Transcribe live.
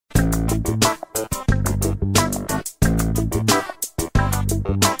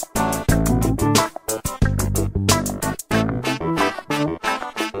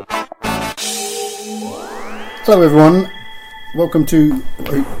Hello everyone, welcome to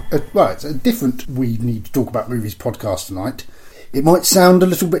it's a different We Need to Talk About Movies podcast tonight. It might sound a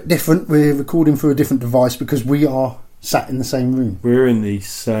little bit different, we're recording through a different device because we are sat in the same room. We're in the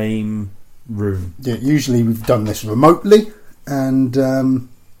same room. Yeah, usually we've done this remotely and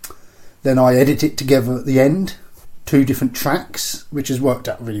then I edit it together at the end, 2 different tracks, which has worked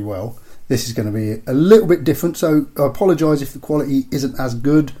out really well. This is going to be a little bit different, so I apologise if the quality isn't as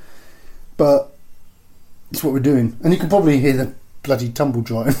good, but it's what we're doing. And you can probably hear the bloody tumble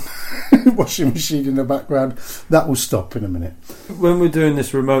drying washing machine in the background. That will stop in a minute. When we're doing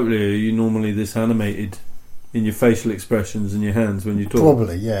this remotely, are you normally this animated in your facial expressions and your hands when you talk?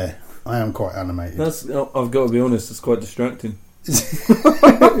 Probably, yeah. I am quite animated. I've got to be honest, it's quite distracting.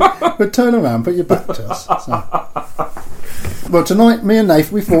 But turn around, put your back to us. So. Well, tonight, me and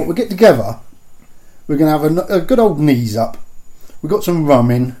Nath, we thought we'd get together. We're going to have a good old knees up. We've got some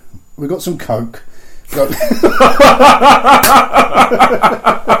rum in. We've got some Coke. A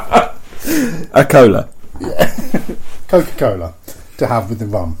cola. Yeah. Coca-Cola to have with the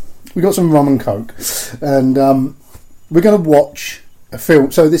rum. We got some rum and Coke, and we're going to watch a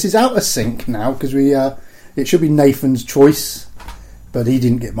film. So this is out of sync now because it should be Nathan's choice, but he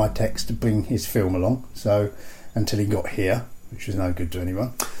didn't get my text to bring his film along. So until he got here, which was no good to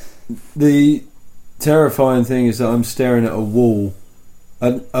anyone. The terrifying thing is that I'm staring at a wall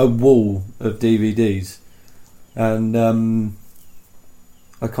of DVDs, and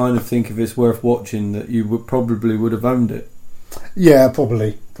I kind of think if it's worth watching that you probably would have owned it. Yeah,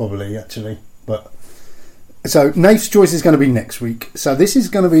 probably actually. But so Nath's choice is going to be next week. So this is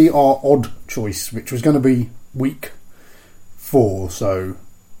going to be our odd choice, which was going to be week 4. So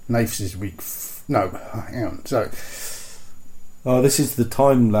Nath's is week. No, hang on. So. Oh, this is the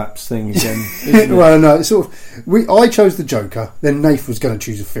time lapse thing again. Isn't it? Well, no, it's sort of. I chose the Joker. Then Nath was going to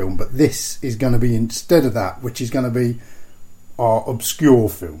choose a film, but this is going to be instead of that, which is going to be our obscure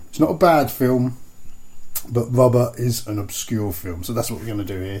film. It's not a bad film, but Rubber is an obscure film, so that's what we're going to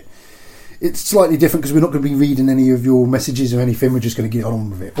do here. It's slightly different because we're not going to be reading any of your messages or anything. We're just going to get on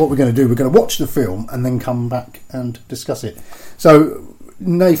with it. What we're going to do, we're going to watch the film and then come back and discuss it. So,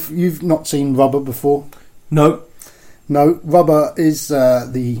 Nath, you've not seen Rubber before? No. No, Rubber is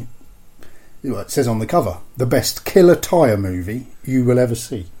it says on the cover, the best killer Tyre movie you will ever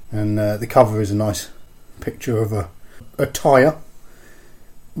see. And the cover is a nice picture of a Tyre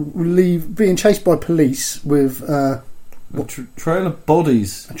being chased by police with a trail of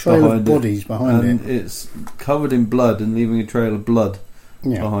bodies. A trail of bodies behind it. And it's covered in blood and leaving a trail of blood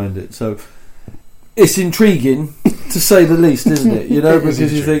behind it. So it's intriguing to say the least, isn't it? You know, because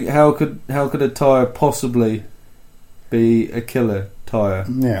you think how could a Tyre possibly be a killer Tyre?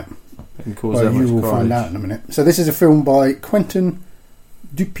 Yeah. And cause that much you will carnage. find out in a minute. So this is a film by Quentin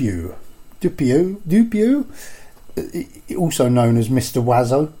Dupieux, also known as Mr.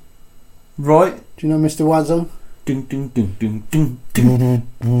 Oizo. Right. Do you know Mr. Oizo? Ding, ding, ding, ding, ding, ding.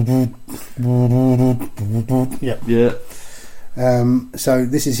 Yep. Yeah. So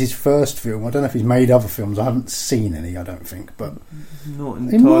this is his first film. I don't know if he's made other films. I haven't seen any, I don't think, but not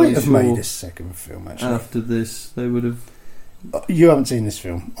he entirely might have sure. made a second film actually. After this, they would have. You haven't seen this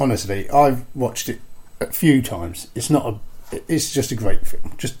film, honestly. I've watched it a few times. It's just a great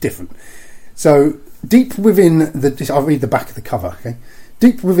film, just different. So deep within I'll read the back of the cover. Okay,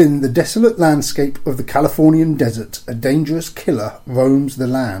 deep within the desolate landscape of the Californian desert, a dangerous killer roams the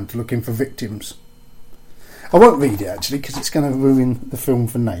land looking for victims. I won't read it actually because it's going to ruin the film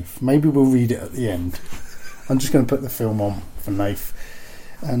for Nath. Maybe we'll read it at the end. I'm just going to put the film on for Nath,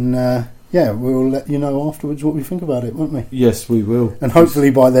 and we'll let you know afterwards what we think about it, won't we? Yes, we will. And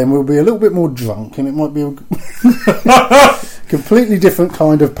hopefully by then we'll be a little bit more drunk, and it might be a completely different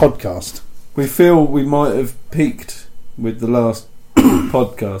kind of podcast. We feel we might have peaked with the last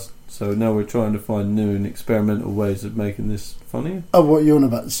podcast, so now we're trying to find new and experimental ways of making this funnier. Oh, what are you on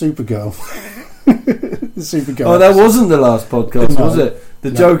about? Supergirl. The Supergirl. Oh, that wasn't the last podcast, No. was it?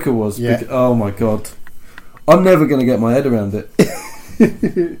 The Joker was. Yeah. Oh my god. I'm never going to get my head around it.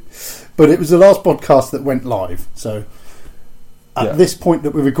 But it was the last podcast that went live, so at this point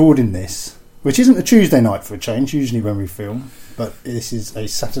that we're recording this, which isn't a Tuesday night for a change, usually when we film, but this is a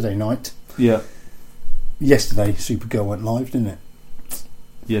Saturday night. Yeah. Yesterday, Supergirl went live, didn't it?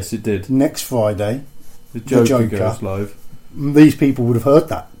 Yes, it did. Next Friday, The Joker goes live. These people would have heard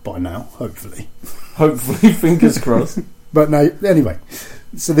that by now, hopefully. Hopefully, fingers crossed. But no, anyway,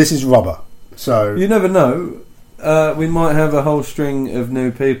 so this is Rubber. So you never know. We might have a whole string of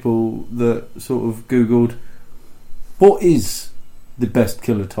new people that sort of Googled what is the best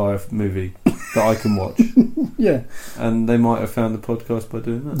killer Tyre movie that I can watch. Yeah. And they might have found the podcast by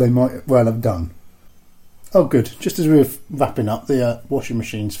doing that. They might well have done. Oh, good. Just as we were wrapping up, the washing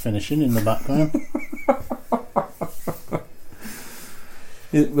machine's finishing in the background.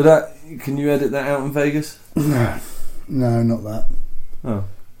 Can you edit that out in Vegas? No, not that. Oh.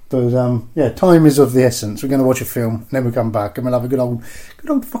 But time is of the essence. We're going to watch a film, and then we come back, and we'll have a good old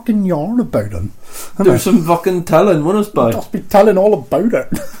fucking yarn about them. Do some fucking telling, won't us, bud? Just be telling all about it.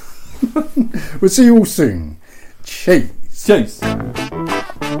 We'll see you all soon. Cheers. Cheers.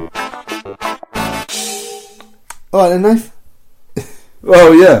 All right, then, Nath.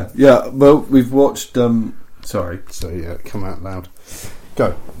 Oh yeah. Well, we've watched. Sorry. So yeah, come out loud.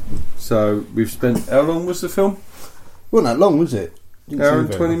 Go. So we've spent. How long was the film? Wasn't that long, was it? Hour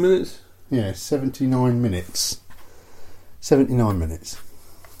and 20 minutes. Yeah, 79 minutes. 79 minutes.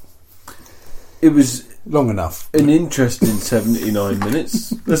 It was long enough. An interesting 79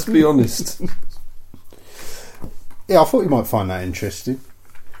 minutes. Let's be honest. Yeah, I thought you might find that interesting.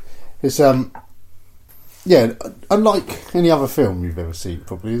 It's unlike any other film you've ever seen,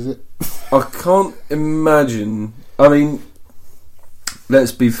 probably, is it? I can't imagine. I mean,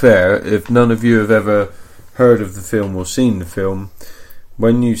 let's be fair. If none of you have ever heard of the film or seen the film,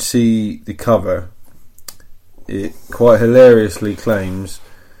 when you see the cover, it quite hilariously claims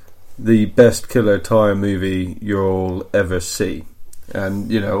the best Killer Tyre movie you'll ever see.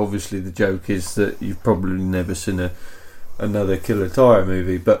 And, obviously the joke is that you've probably never seen another Killer Tyre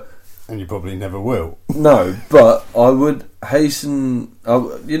movie, and you probably never will. No, but I would I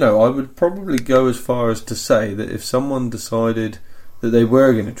would probably go as far as to say that if someone decided that they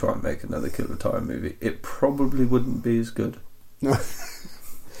were going to try and make another Killer Tyre movie, it probably wouldn't be as good.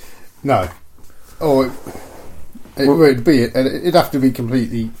 No. Or it'd have to be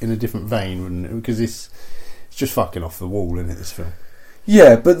completely in a different vein, wouldn't it? Because it's just fucking off the wall, isn't it, this film?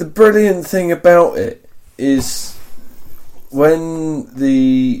 Yeah, but the brilliant thing about it is when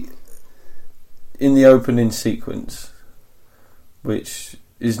in the opening sequence, which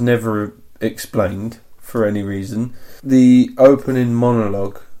is never explained for any reason, the opening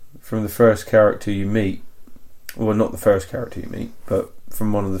monologue from the first character you meet, well, not the first character you meet, but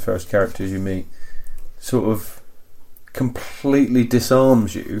from one of the first characters you meet, sort of completely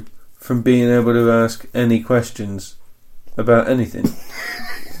disarms you from being able to ask any questions about anything.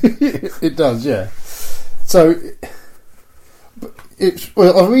 It does, yeah. So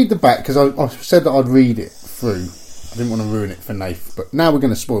I'll read the back because I said that I'd read it through. I didn't want to ruin it for Nath, but now we're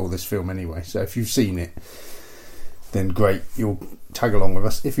going to spoil this film anyway. So if you've seen it, then great, you'll tag along with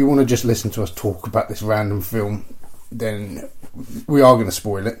us. If you want to just listen to us talk about this random film, then we are going to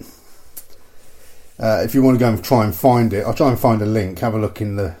spoil it. If you want to go and try and find it, I'll try and find a link. Have a look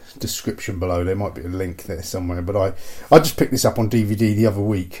in the description below. There might be a link there somewhere. But I just picked this up on DVD the other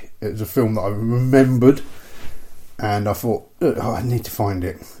week. It was a film that I remembered, and I thought, I need to find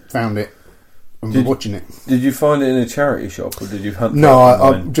it. Found it, and we're watching it. Did you find it in a charity shop, or did you hunt? No,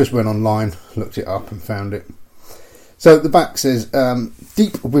 I just went online, looked it up, and found it. So the back says,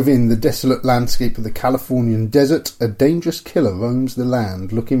 deep within the desolate landscape of the Californian desert, a dangerous killer roams the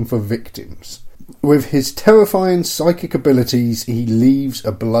land looking for victims. With his terrifying psychic abilities, he leaves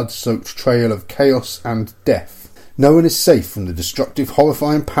a blood-soaked trail of chaos and death. No one is safe from the destructive,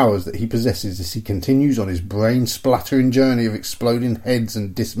 horrifying powers that he possesses as he continues on his brain-splattering journey of exploding heads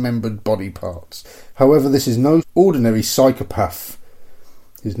and dismembered body parts. However, this is no ordinary psychopath.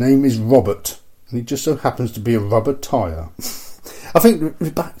 His name is Robert, and he just so happens to be a rubber tyre. I think the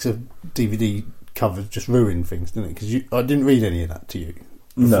backs of DVD covers just ruin things, didn't it? Because I didn't read any of that to you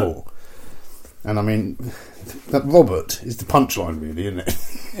before. No. And I mean, that Robert is the punchline, really, isn't it?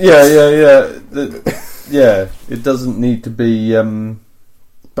 Yeah. It doesn't need to be.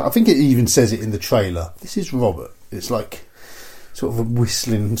 But I think it even says it in the trailer. This is Robert. It's like sort of a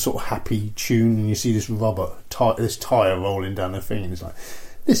whistling, sort of happy tune, and you see this this tyre rolling down the thing, and it's like,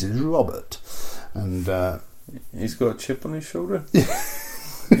 this is Robert. And he's got a chip on his shoulder.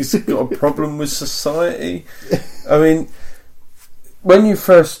 He's got a problem with society. I mean, when you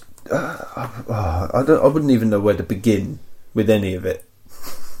first. I wouldn't even know where to begin with any of it.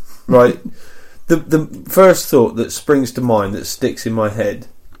 Right, the first thought that springs to mind, that sticks in my head,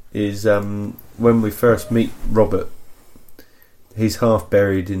 is when we first meet Robert. He's half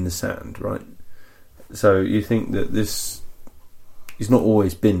buried in the sand, right? So you think that he's not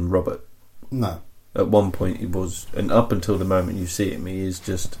always been Robert. No. At one point he was, and up until the moment you see him, he is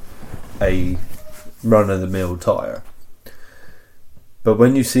just a run-of-the-mill tyre. But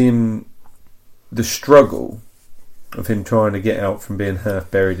when you see him, the struggle of him trying to get out from being half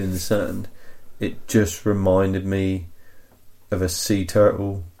buried in the sand, it just reminded me of a sea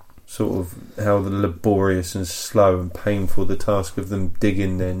turtle sort of how the laborious and slow and painful the task of them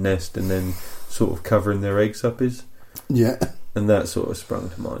digging their nest and then sort of covering their eggs up is. Yeah. And that sort of sprung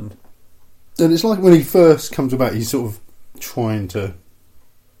to mind. And it's like when he first comes about, he's sort of trying to...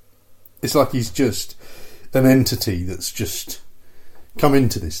 It's like he's just an entity that's just come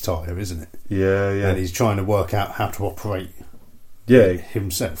into this Tyre, isn't it? Yeah, yeah. And he's trying to work out how to operate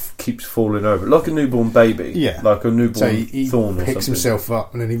himself. Keeps falling over. Like a newborn baby. Yeah. Like a newborn so he thorn or something. picks himself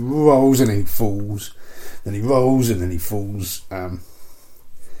up and then he rolls and then he falls. Then he rolls and then he falls.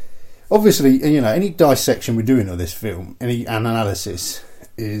 Obviously, you know, any dissection we're doing of this film, any analysis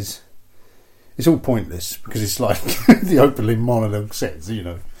is... It's all pointless because it's like the opening monologue says, you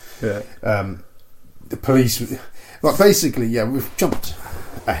know. Yeah. The police... Like, basically, yeah, we've jumped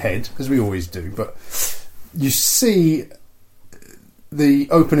ahead, as we always do, but you see the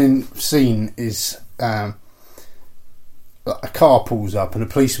opening scene is a car pulls up and a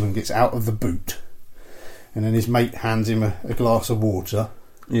policeman gets out of the boot and then his mate hands him a glass of water.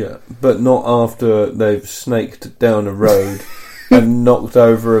 Yeah, but not after they've snaked down a road and knocked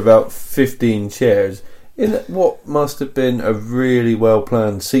over about 15 chairs in what must have been a really well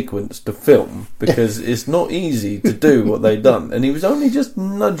planned sequence to film, because it's not easy to do what they've done, and he was only just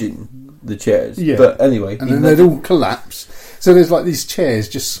nudging the chairs. Yeah. But anyway, and then they'd all collapse, so there's like these chairs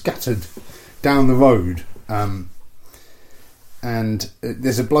just scattered down the road, and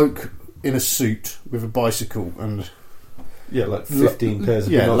there's a bloke in a suit with a bicycle and like 15 pairs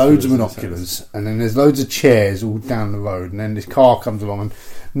of binoculars. Loads of binoculars, and then there's loads of chairs all down the road, and then this car comes along and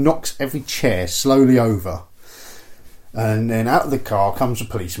knocks every chair slowly over, and then out of the car comes a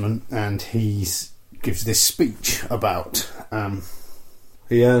policeman and he gives this speech about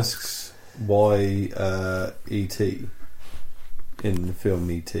he asks why E.T. in the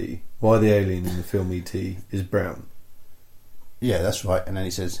film E.T. why the alien in the film E.T. is brown. Yeah, that's right. And then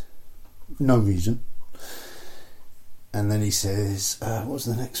he says no reason. And then he says, what was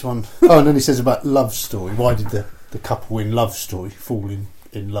the next one? Oh, and then he says about Love Story. Why did the couple in Love Story fall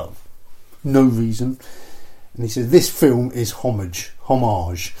in love? No reason. And he says, this film is homage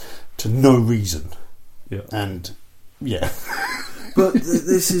to no reason. Yeah. And, yeah. But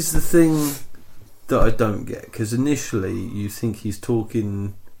this is the thing that I don't get, because initially you think he's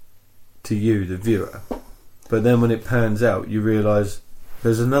talking to you, the viewer. But then when it pans out, you realise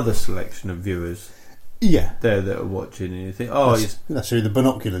there's another selection of viewers there that are watching, and you think, that's who the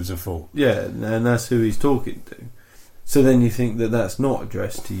binoculars are for. Yeah, and that's who he's talking to. So then you think that that's not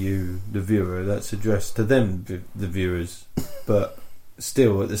addressed to you, the viewer, that's addressed to them, the viewers. But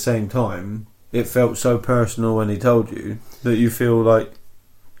still, at the same time, it felt so personal when he told you that you feel like...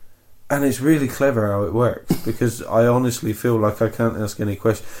 And it's really clever how it works, because I honestly feel like I can't ask any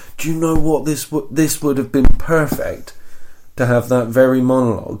question. Do you know what this would have been perfect to have that very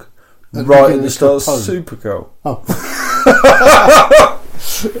monologue right at the start of Supergirl? Oh.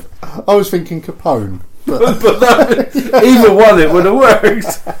 I was thinking Capone. But either one, it would have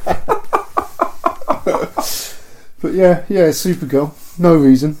worked. But yeah, Supergirl. No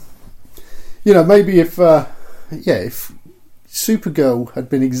reason. You know, maybe if Supergirl had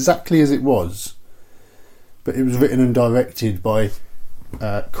been exactly as it was, but it was written and directed by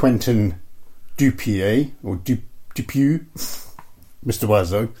Quentin Dupieux or Dupieux, Mr.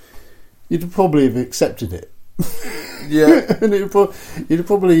 Oizo, you'd probably have accepted it. Yeah, and you'd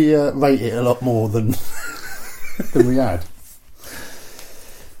probably rate it a lot more than we had.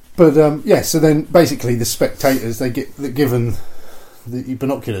 But so then basically the spectators, they're given the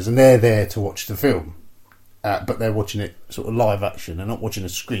binoculars and they're there to watch the film, but they're watching it sort of live action. They're not watching a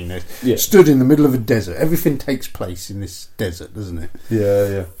screen. They're stood in the middle of a desert. Everything takes place in this desert, doesn't it?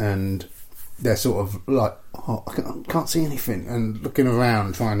 Yeah. And they're sort of like, I can't see anything, and looking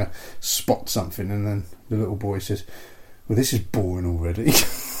around trying to spot something, and then the little boy says, well, this is boring already.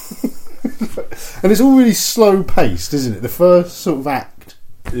 And it's all really slow paced, isn't it? The first sort of act,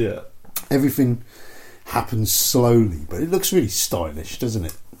 everything happens slowly, but it looks really stylish, doesn't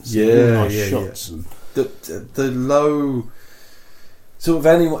it? Really nice shots. And the low sort of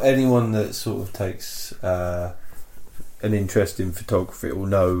anyone that sort of takes an interest in photography will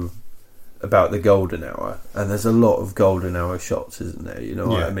know about the golden hour, and there's a lot of golden hour shots, isn't there? You know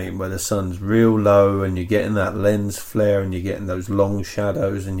what I mean, where the sun's real low and you're getting that lens flare and you're getting those long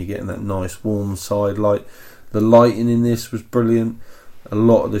shadows and you're getting that nice warm side light. The lighting in this was brilliant. A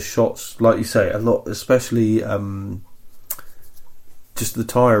lot of the shots, like you say, especially just the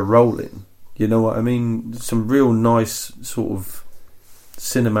tyre rolling, you know what I mean? Some real nice sort of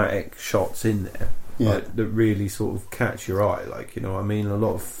cinematic shots in there. that really sort of catch your eye. Like, you know what I mean? A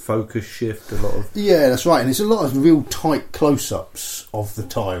lot of focus shift, a lot of... Yeah, that's right. And it's a lot of real tight close-ups of the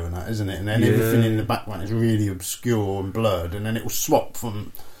tyre and that, isn't it? And then everything in the background is really obscure and blurred, and then it will swap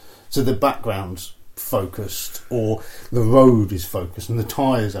from... So the background's focused, or the road is focused, and the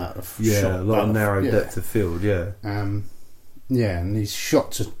tyre's out of shot. Yeah, a lot of narrow depth of field, yeah. And these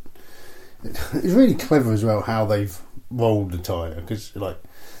shots are... It's really clever as well how they've rolled the tyre, because, like,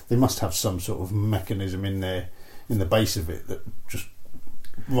 they must have some sort of mechanism in there, in the base of it, that just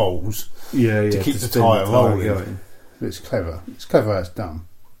rolls to keep the tyre rolling. It's clever. It's clever how it's done.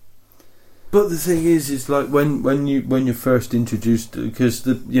 But the thing is like when you're first introduced, because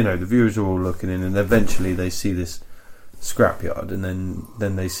the viewers are all looking in, and eventually they see this scrapyard, and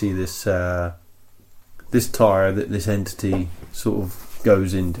then they see this this tyre that this entity sort of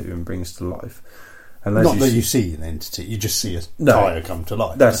goes into and brings to life. And not that you see an entity, you just see a tyre come to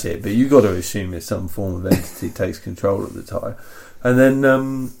life. That's it, but you've got to assume it's some form of entity takes control of the tyre. And then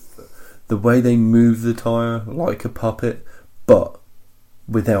the way they move the tyre like a puppet, but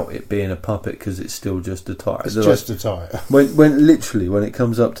without it being a puppet, because it's still just a tyre. It's just a tyre. When it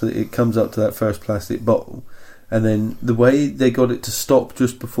comes up to that first plastic bottle, and then the way they got it to stop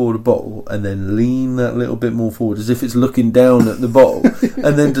just before the bottle, and then lean that little bit more forward as if it's looking down at the bottle,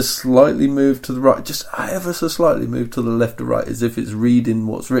 and then to slightly move to the right, just ever so slightly move to the left or right, as if it's reading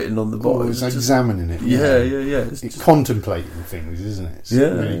what's written on the bottle. It's examining it. Yeah. It's contemplating things, isn't it? It's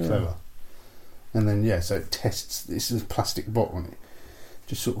really clever. And then so it tests. This is a plastic bottle, and it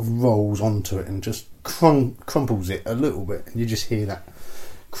just sort of rolls onto it and just crumples it a little bit, and you just hear that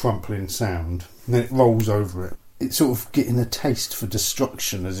crumpling sound, and then it rolls over it. It's sort of getting a taste for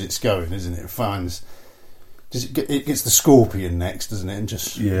destruction as it's going, isn't it? It gets the scorpion next, doesn't it? And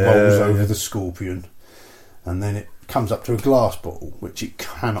just rolls over the scorpion, and then it comes up to a glass bottle, which it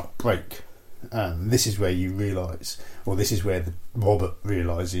cannot break. This is where you realise, or this is where Robert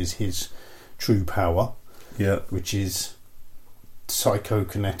realises his true power, which is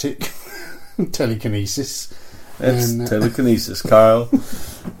psychokinetic telekinesis. It's telekinesis, Kyle.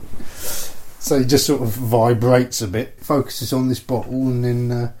 So he just sort of vibrates a bit, focuses on this bottle, and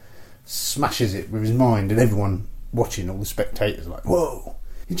then smashes it with his mind. And everyone watching, all the spectators, are like, whoa,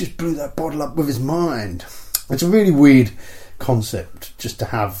 he just blew that bottle up with his mind. It's a really weird concept, just to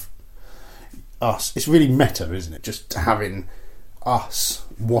have us. It's really meta, isn't it? Just having us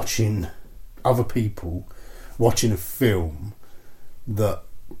watching other people, watching a film that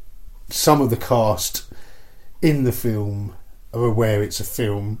some of the cast in the film are aware it's a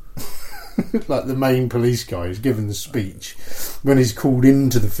film. Like the main police guy who's given the speech, when he's called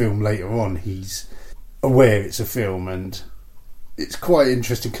into the film later on, he's aware it's a film, and it's quite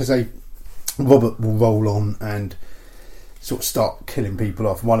interesting because Robert will roll on and sort of start killing people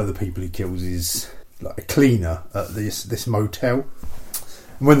off. One of the people he kills is like a cleaner at this motel.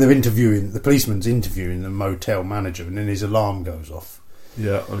 And when the policeman's interviewing the motel manager, and then his alarm goes off.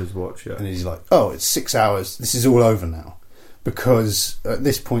 Yeah, on his watch, yeah. And he's like, oh, it's 6 hours, this is all over now. Because at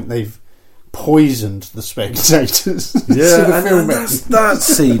this point they've poisoned the spectators. Yeah, and that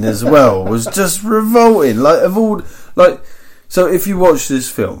scene as well was just revolting. So if you watch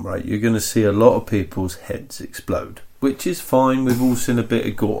this film, right, you're going to see a lot of people's heads explode, which is fine. We've all seen a bit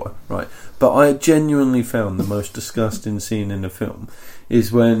of gore, right? But I genuinely found the most disgusting scene in the film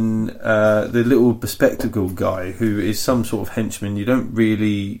is when the little bespectacled guy, who is some sort of henchman, you don't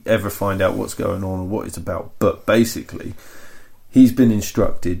really ever find out what's going on or what it's about, but basically he's been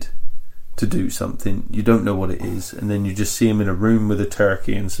instructed to do something, you don't know what it is, and then you just see him in a room with a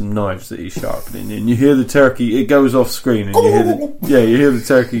turkey and some knives that he's sharpening, and you hear the turkey, it goes off screen, and you hear the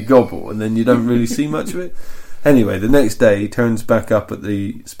turkey gobble, and then you don't really see much of it. Anyway, the next day he turns back up at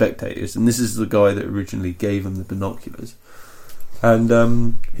the spectators, and this is the guy that originally gave him the binoculars,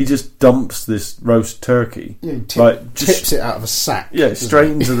 and he just dumps this roast turkey, tips it out of a sack,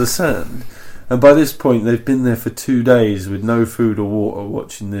 straight into the sand. And by this point they've been there for 2 days with no food or water,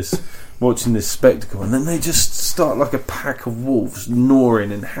 watching this spectacle, and then they just start like a pack of wolves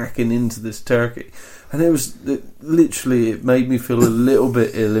gnawing and hacking into this turkey, and it made me feel a little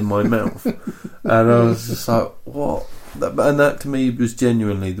bit ill in my mouth, and I was just like, what? And that to me was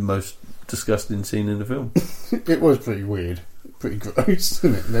genuinely the most disgusting scene in the film. It was pretty weird, pretty gross,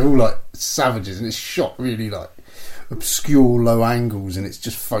 isn't it? They're all like savages, and it's shot really like obscure low angles, and it's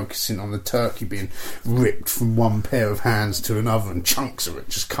just focusing on the turkey being ripped from one pair of hands to another, and chunks of it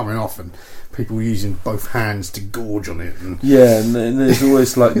just coming off, and people using both hands to gorge on it. And and there's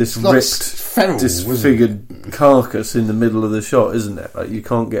always like this ripped, disfigured carcass in the middle of the shot, isn't it? Like you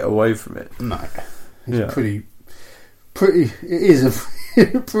can't get away from it. No, it's pretty. It is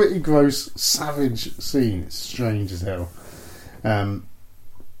pretty gross, savage scene. It's strange as hell.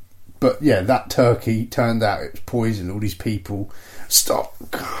 But yeah, that turkey turned out it was poison. All these people start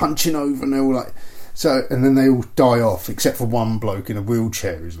hunching over, and they're all like, so, and then they all die off except for one bloke in a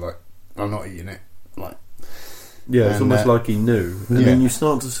wheelchair who's like, I'm not eating it. Like, yeah, it's almost like he knew, and yeah. then you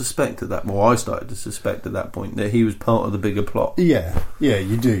start to suspect at that. Well, I started to suspect at that point that he was part of the bigger plot. Yeah,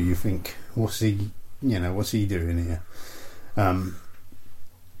 you do. You think, what's he doing here?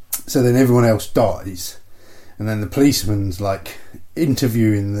 So then everyone else dies, and then the policeman's like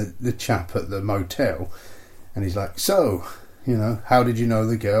interviewing the chap at the motel, and he's like, so, how did you know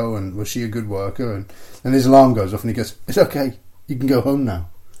the girl, and was she a good worker? And then his alarm goes off, and he goes, it's okay, you can go home now.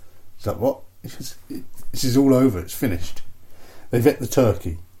 He's like, what? He says, this is all over, it's finished. They've ate the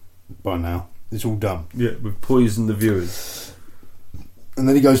turkey by now, it's all done. Yeah, we've poisoned the viewers. And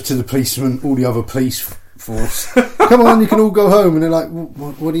then he goes to the policeman, all the other police force, come on, you can all go home. And they're like,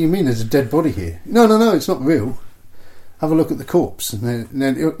 what do you mean, there's a dead body here? No, it's not real. Have a look at the corpse. And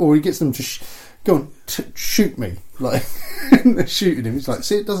then or he gets them to go on, shoot me. Like, they're shooting him. He's like,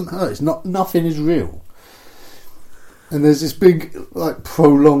 see, it doesn't hurt, it's not, nothing is real. And there's this big, like,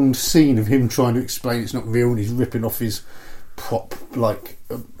 prolonged scene of him trying to explain it's not real, and he's ripping off his prop, like,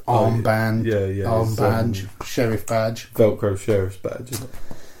 armband, sheriff badge. Velcro sheriff's badge, isn't it?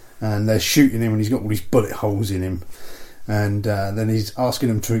 And they're shooting him, and he's got all these bullet holes in him. And then he's asking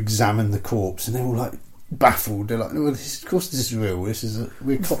them to examine the corpse, and they're all, like, baffled. They're like, well, of course this is real.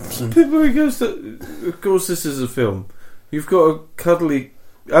 We're cops. And People goes, of course this is a film. You've got a cuddly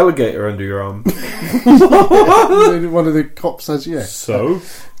alligator under your arm. One of the cops says, yeah. So?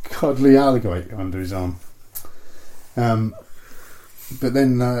 Cuddly alligator under his arm. But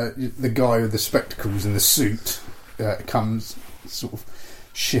then the guy with the spectacles and the suit comes sort of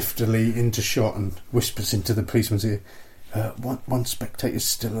shiftily into shot and whispers into the policeman's ear, one spectator's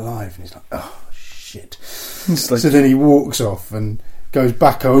still alive. And he's like, oh, shit. Like, so then he walks off and goes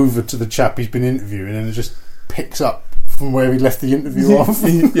back over to the chap he's been interviewing, and just picks up from where he left the interview off.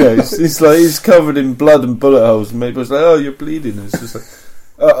 Yeah, it's like he's covered in blood and bullet holes, and maybe it's like, oh, you're bleeding. And it's just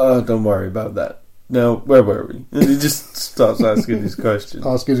like, don't worry about that. Now, where were we? And he just starts asking his questions.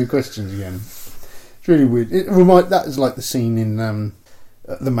 Asking the questions again. It's really weird. That is like the scene in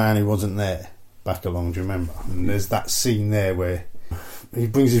The Man Who Wasn't There, back along, do you remember? And there's that scene there where he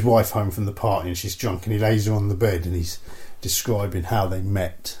brings his wife home from the party and she's drunk, and he lays her on the bed and he's describing how they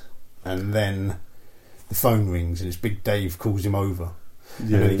met, and then the phone rings and it's Big Dave calls him over.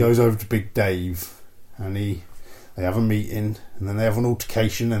 Yeah. And then he goes over to Big Dave and they have a meeting, and then they have an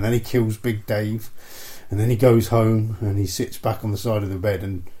altercation, and then he kills Big Dave, and then he goes home and he sits back on the side of the bed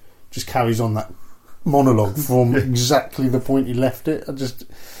and just carries on that monologue from exactly the point he left it.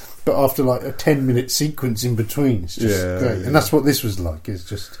 But after like a 10-minute sequence in between, it's just great. Yeah. And that's what this was like. It's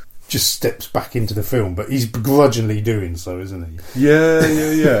just steps back into the film, but he's begrudgingly doing so, isn't he?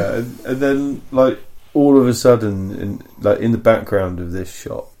 Yeah. And then, like, all of a sudden, in the background of this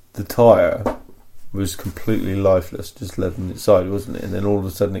shot, the Tyre was completely lifeless, just left on its side, wasn't it? And then all of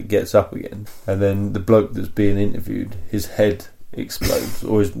a sudden it gets up again, and then the bloke that's being interviewed, his head explodes,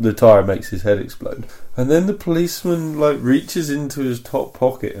 or the Tyre makes his head explode, and then the policeman reaches into his top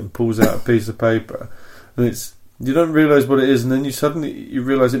pocket and pulls out a piece of paper, and you don't realise what it is, and then you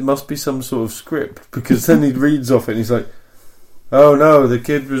realise it must be some sort of script, because then he reads off it and he's like, oh no, the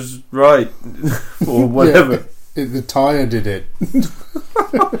kid was right, or whatever. Yeah, the Tyre did it.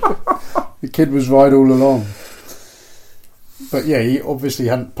 The kid was right all along. But yeah, he obviously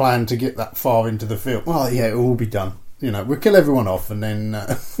hadn't planned to get that far into the film. Well, yeah, it'll all be done. We'll kill everyone off, and then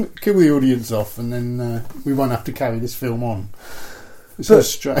kill the audience off, and then we won't have to carry this film on. It's so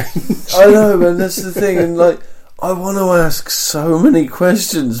strange. I know, man, that's the thing. And I want to ask so many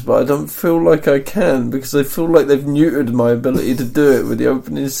questions, but I don't feel like I can, because I feel like they've neutered my ability to do it with the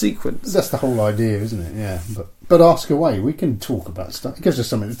opening sequence. That's the whole idea, isn't it? Yeah, but ask away. We can talk about stuff. It gives us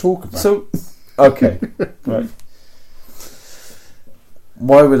something to talk about. So, okay, right.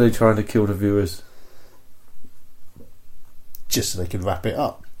 Why were they trying to kill the viewers? Just so they could wrap it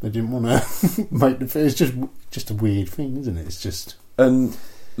up. They didn't want to make the film. It's just a weird thing, isn't it? It's just... And,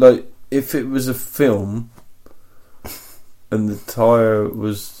 if it was a film and the Tyre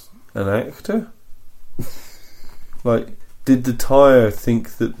was an actor, did the Tyre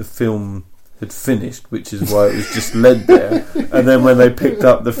think that the film had finished, which is why it was just led there, and then when they picked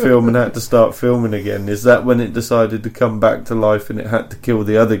up the film and had to start filming again, is that when it decided to come back to life and it had to kill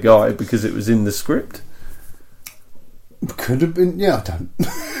the other guy because it was in the script? Could have been. Yeah, I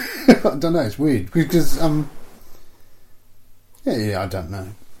don't know, it's weird because I don't know.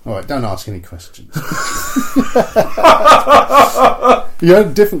 Alright, don't ask any questions. You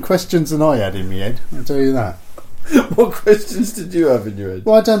had different questions than I had in my head, I'll tell you that. What questions did you have in your head?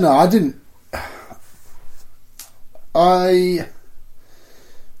 Well, I don't know. I didn't. I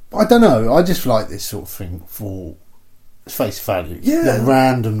don't know. I just like this sort of thing for face value. Yeah. The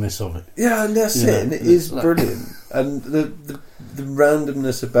randomness of it. Yeah, and that's it. And it is brilliant. And the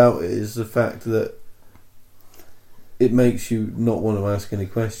randomness about it is the fact that it makes you not want to ask any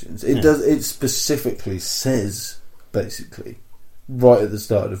questions. It does. It specifically says, basically, right at the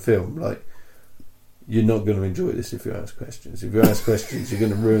start of the film, like, you're not going to enjoy this if you ask questions. If you ask questions, you're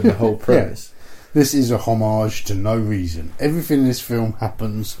going to ruin the whole premise. This is a homage to no reason. Everything in this film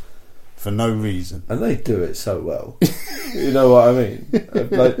happens for no reason. And they do it so well. You know what I mean?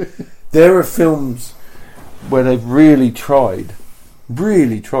 Like, there are films where they've really tried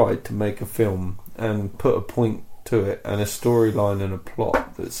to make a film and put a point to it and a storyline and a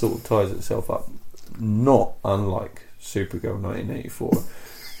plot that sort of ties itself up. Not unlike Supergirl 1984,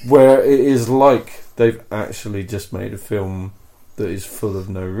 where it is like they've actually just made a film that is full of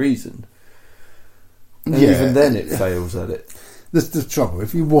no reason. And even then it fails at it. That's the trouble.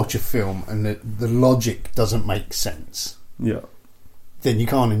 If you watch a film and the logic doesn't make sense, then you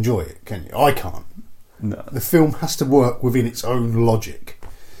can't enjoy it, can you? I can't. No. The film has to work within its own logic.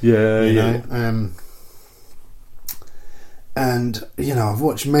 Yeah, you know? And, you know, I've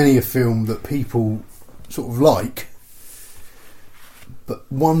watched many a film that people sort of like,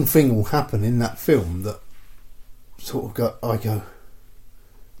 but one thing will happen in that film that sort of I go,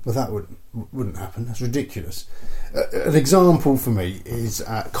 well, that wouldn't happen. That's ridiculous. An example for me is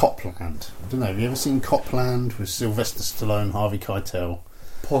Copland. I don't know. Have you ever seen Copland with Sylvester Stallone, Harvey Keitel?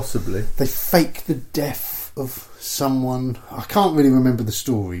 Possibly. They fake the death of someone. I can't really remember the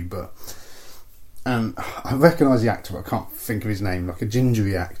story, but I recognise the actor, but I can't think of his name. Like a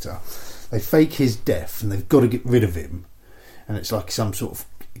gingery actor. They fake his death, and they've got to get rid of him. And it's like some sort of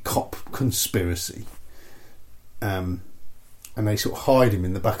cop conspiracy. And they sort of hide him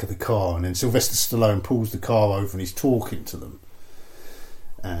in the back of the car, and then Sylvester Stallone pulls the car over and he's talking to them,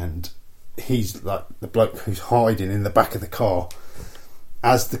 and he's like the bloke who's hiding in the back of the car.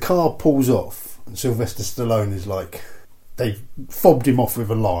 As the car pulls off, and Sylvester Stallone is like, they've fobbed him off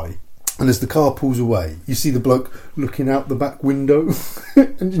with a lie, and as the car pulls away, you see the bloke looking out the back window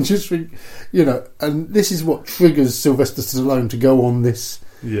and you just think, you know, and this is what triggers Sylvester Stallone to go on this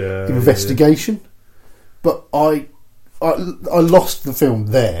investigation. But I lost the film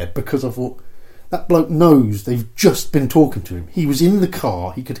there because I thought, that bloke knows they've just been talking to him. He was in the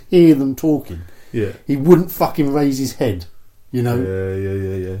car, he could hear them talking. Yeah. He wouldn't fucking raise his head, you know?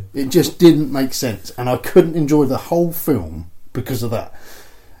 Yeah. It just didn't make sense, and I couldn't enjoy the whole film because of that.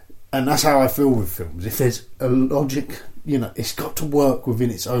 And that's how I feel with films. If there's a logic, you know, it's got to work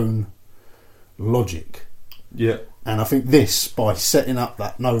within its own logic. Yeah. And I think this, by setting up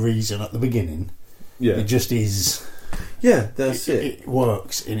that no reason at the beginning, it just is... Yeah, that's it. It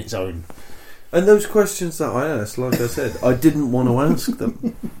works in its own. And those questions that I asked, like I said, I didn't want to ask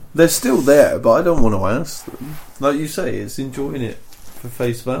them. They're still there, but I don't want to ask them. Like you say, it's enjoying it for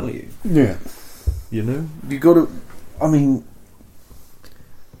face value. Yeah. You know? You got to... I mean...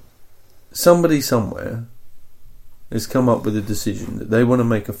 Somebody somewhere has come up with a decision that they want to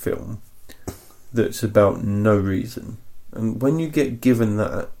make a film that's about no reason. And when you get given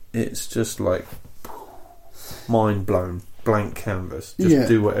that, it's just like... mind blown, blank canvas, just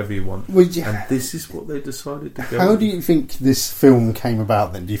do whatever you want. And this is what they decided to go How with. do you think this film came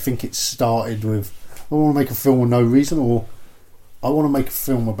about then? Do you think it started with, I want to make a film with no reason, or I want to make a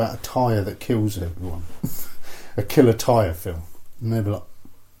film about a tyre that kills everyone? A killer tyre film. And they'd be like,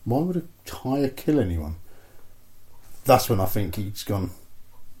 why would a tyre kill anyone? That's when I think he's gone,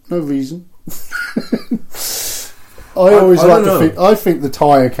 no reason. I think the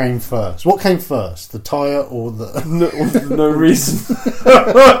tyre came first. What came first? The tyre or the... no reason.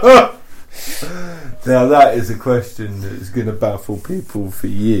 Now that is a question that is going to baffle people for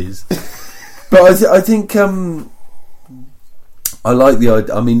years. But I think I like the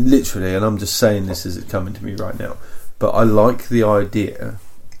idea. I mean, literally, and I'm just saying this as it's coming to me right now, but I like the idea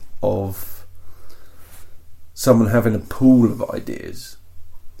of someone having a pool of ideas,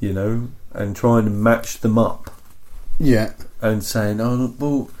 you know, and trying to match them up. Yeah. And saying, oh,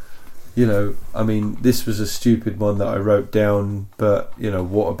 well, you know, I mean, this was a stupid one that I wrote down, but, you know,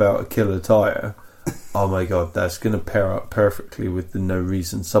 what about a killer tyre? Oh my God, that's going to pair up perfectly with the no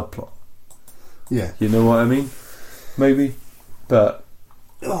reason subplot. Yeah. You know what I mean? Maybe. But,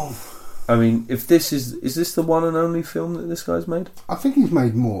 I mean, if this is this the one and only film that this guy's made? I think he's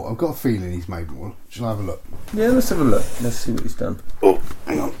made more. I've got a feeling he's made more. Shall I have a look? Yeah, let's have a look. Let's see what he's done. Oh,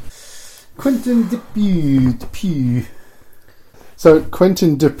 hang on. Quentin Dupieux. So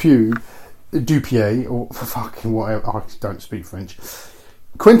Quentin Dupieux, or fucking whatever, I don't speak French.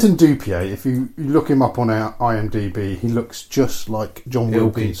 Quentin Dupieux, if you look him up on our IMDb, he looks just like John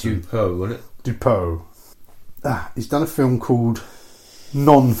Wilkinson. Dupieux, wouldn't it? Dupieux. He's done a film called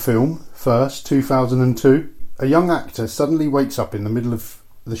Non-Film First, 2002. A young actor suddenly wakes up in the middle of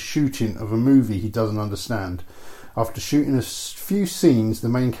the shooting of a movie he doesn't understand. After shooting a few scenes, the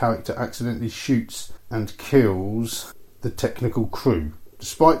main character accidentally shoots and kills the technical crew.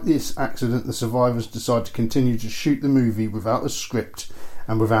 Despite this accident, the survivors decide to continue to shoot the movie without a script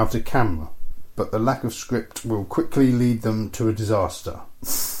and without a camera. But the lack of script will quickly lead them to a disaster.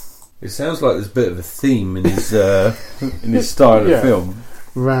 It sounds like there's a bit of a theme in his style of film.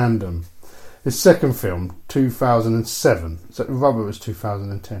 Random. His second film, 2007. So Rubber was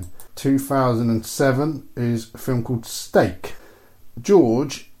 2010. 2007 is a film called Steak.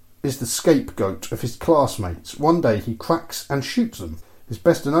 George is the scapegoat of his classmates. One day he cracks and shoots them. His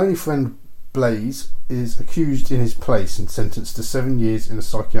best and only friend Blaze is accused in his place and sentenced to 7 years in a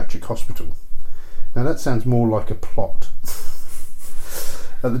psychiatric hospital. Now that sounds more like a plot.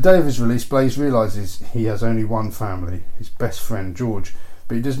 At the day of his release, Blaze realises he has only one family, his best friend George,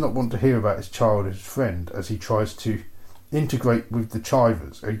 but he does not want to hear about his childhood friend as he tries to integrate with the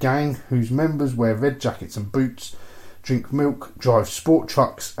Chivers, a gang whose members wear red jackets and boots, drink milk, drive sport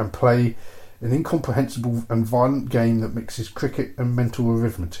trucks and play an incomprehensible and violent game that mixes cricket and mental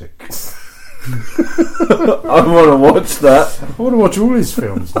arithmetic. I want to watch that. I want to watch all his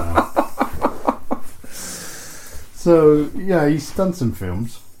films now. So, yeah, he's done some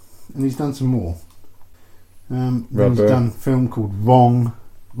films and he's done some more. He's done a film called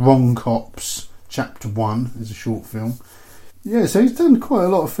Wrong Cops, Chapter 1 is a short film. Yeah, so he's done quite a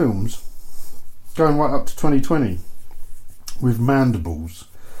lot of films, going right up to 2020 with Mandibles.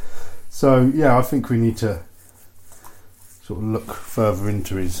 So, yeah, I think we need to sort of look further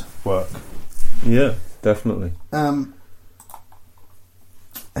into his work. Yeah, definitely.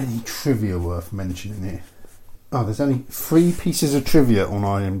 Any trivia worth mentioning here? Oh, there's only 3 pieces of trivia on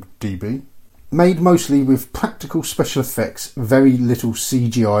IMDb. Made mostly with practical special effects, very little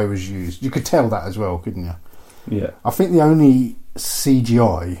CGI was used. You could tell that as well, couldn't you? Yeah. I think the only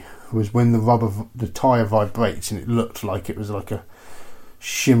CGI was when the tyre vibrates and it looked like it was like a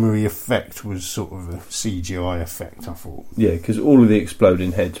shimmery effect, was sort of a CGI effect, I thought. Yeah, because all of the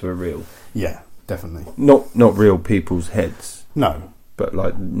exploding heads were real. Yeah, definitely. Not real people's heads. No. But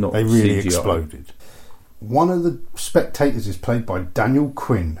like not they really CGI. Exploded. One of the spectators is played by Daniel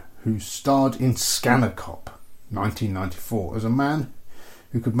Quinn, who starred in Scanner Cop 1994 as a man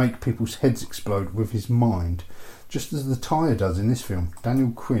who could make people's heads explode with his mind, just as the Tyre does in this film.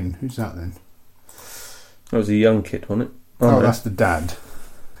 Daniel Quinn, who's that then? That was a young kid, wasn't it? That's the dad.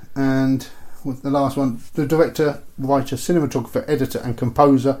 And the last one, the director, writer, cinematographer, editor and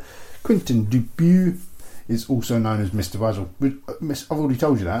composer Quentin Dupieux is also known as Mr. Basil. I've already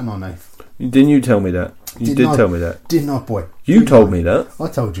told you that, haven't I, Nath? Didn't you tell me that? You did tell me that. Didn't I, boy? You told me that. I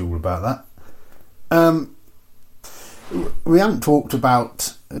told you all about that. We haven't talked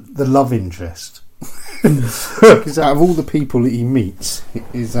about the love interest. Because out of all the people that he meets,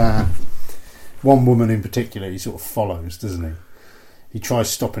 is one woman in particular he sort of follows, doesn't he? He tries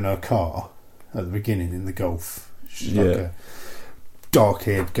stopping her car at the beginning in the Gulf. She's like a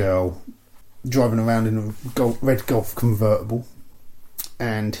dark-haired girl driving around in a red Golf convertible,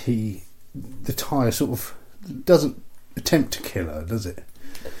 and the Tyre sort of doesn't attempt to kill her, does it?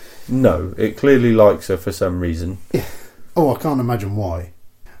 No, it clearly likes her for some reason. Yeah. Oh, I can't imagine why.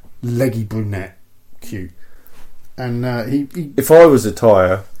 Leggy brunette, cute, and he. If I was a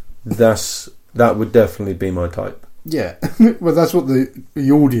Tyre, that would definitely be my type. Yeah, well, that's what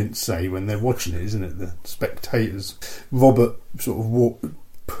the audience say when they're watching it, isn't it? The spectators. Robert sort of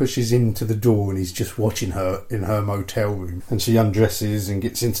pushes into the door and he's just watching her in her motel room, and she undresses and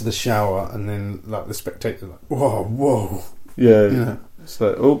gets into the shower, and then like the spectators like, whoa. Yeah. It's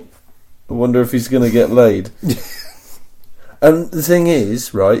like, oh, I wonder if he's going to get laid. And the thing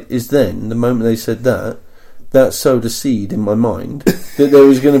is, right, is then the moment they said that sowed a seed in my mind that there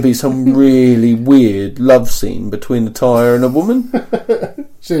was going to be some really weird love scene between a Tyre and a woman.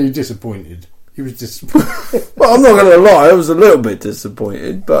 So you're disappointed? He was disappointed. Well, I'm not going to lie, I was a little bit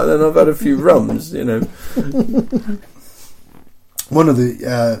disappointed, but then I've had a few rums, you know. One of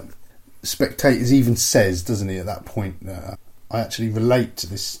the spectators even says, doesn't he, at that point, I actually relate to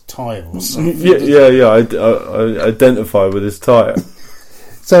this Tyre or something. Yeah. I identify with this Tyre.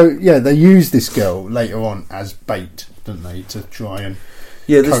 So, yeah, they use this girl later on as bait, don't they, to try and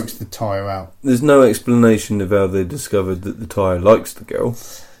coax the Tyre out. There's no explanation of how they discovered that the Tyre likes the girl.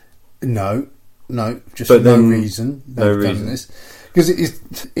 No. no, just But no then- reason they've no done reason. this. Because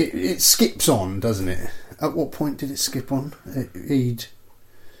it skips on, doesn't it? At what point did it skip on?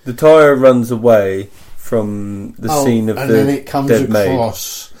 The Tyre runs away from the scene of and the then it comes dead maid.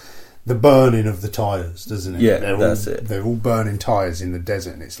 across the burning of the tyres, doesn't it? Yeah, That's it. They're all burning tyres in the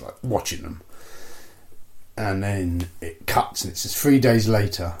desert, and it's like watching them. And then it cuts, and it's just 3 days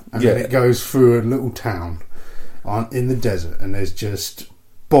later, and then Yeah. it goes through a little town in the desert, and there's just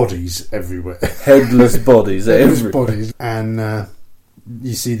bodies everywhere. Headless bodies Headless everywhere. bodies, and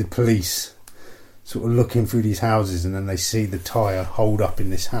you see the police sort of looking through these houses, and then they see the Tyre holed up in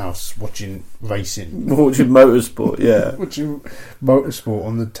this house watching racing. Watching motorsport, yeah. Watching motorsport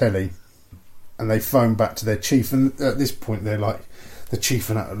on the telly, and they phone back to their chief, and at this point they're like, the chief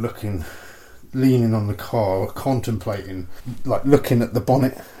and that are looking, leaning on the car, contemplating, like looking at the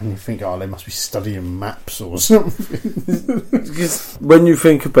bonnet, and you think, oh, they must be studying maps or something. Because when you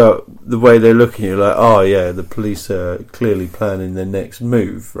think about the way they're looking, you're like, oh yeah, the police are clearly planning their next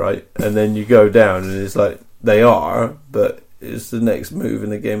move, right? And then you go down and it's like, they are, but it's the next move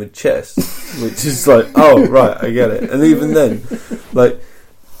in a game of chess, which is like, oh right, I get it. And even then, like,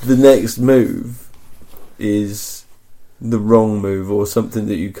 the next move is the wrong move or something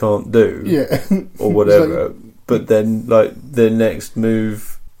that you can't do, Yeah, or whatever. But then, like, their next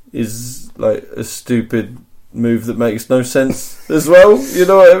move is like a stupid move that makes no sense as well. You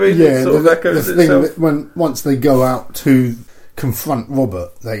know what I mean? yeah. It sort of The echoes thing itself. that once they go out to confront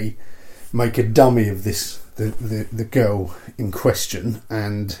Robert, they make a dummy of the girl in question,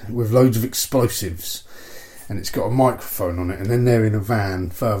 and with loads of explosives, and it's got a microphone on it, and then they're in a van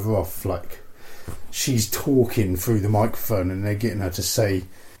further off, like, she's talking through the microphone, and they're getting her to say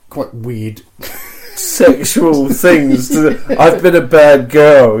quite weird Sexual things. I've been a bad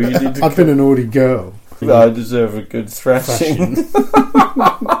girl. You need to. I've been a naughty girl. I deserve a good thrashing.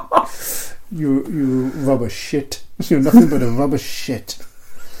 You rubber shit. You're nothing but a rubber shit.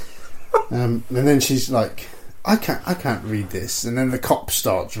 And then she's like, I can't read this. And then the cop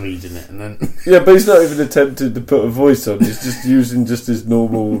starts reading it, and then Yeah, but he's not even attempted to put a voice on. He's just using just his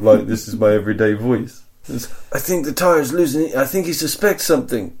normal, like, this is my everyday voice. I think the Tyre's losing it. I think he suspects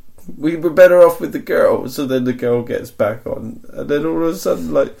something. We were better off with the girl. So then the girl gets back on, and then all of a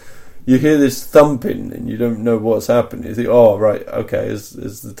sudden, like, you hear this thumping, and you don't know what's happened. You think, oh right, okay, has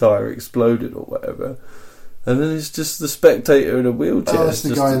the Tyre exploded or whatever? And then it's just the spectator in a wheelchair. oh, that's the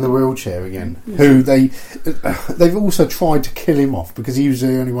It's guy just in the wheelchair again. Who they've also tried to kill him off because he was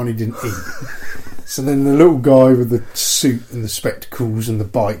the only one who didn't eat. So then the little guy with the suit and the spectacles and the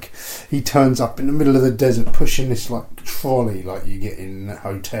bike, he turns up in the middle of the desert pushing this like trolley like you get in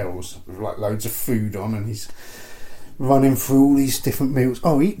hotels with like loads of food on, and he's running through all these different meals.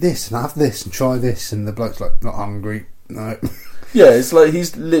 Oh, eat this and have this and try this, and the bloke's like, not hungry. No. Yeah, it's like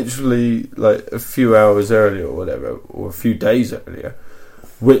he's literally, like, a few hours earlier or whatever, or a few days earlier,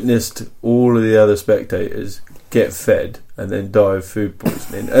 witnessed all of the other spectators get fed and then die of food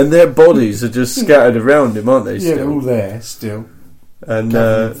poisoning, and their bodies are just scattered around him, aren't they? Yeah, they're Still, all there still. and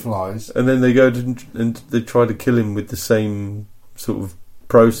Gathering flies. and then they go to, and they try to kill him with the same sort of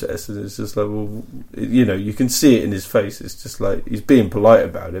process, and it's just like, well, you know, you can see it in his face. It's just like he's being polite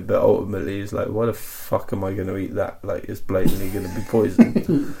about it, but ultimately he's like, why the fuck am I going to eat that? Like, it's blatantly going to be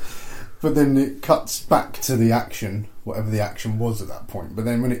poison. But then it cuts back to the action, whatever the action was at that point. But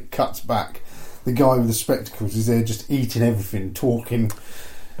then when it cuts back, the guy with the spectacles is there just eating everything, talking.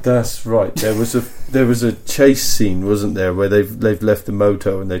 That's right. There was a chase scene, wasn't there, where they've left the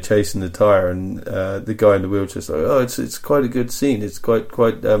moto and they're chasing the Tyre, and the guy in the wheelchair's like, oh, it's quite a good scene. It's quite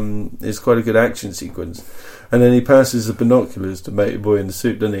it's quite a good action sequence. And then he passes the binoculars to Matey Boy in the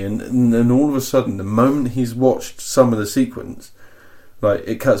suit, doesn't he? And all of a sudden, the moment he's watched some of the sequence, like,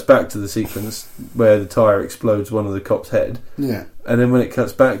 it cuts back to the sequence where the Tyre explodes one of the cop's head. Yeah. And then when it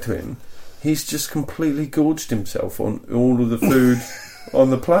cuts back to him, he's just completely gorged himself on all of the food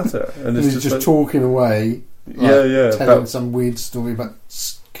on the platter, and And it's he's just just like, talking away. yeah, telling about some weird story about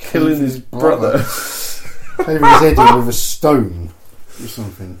killing his brother. Caving his head in with a stone or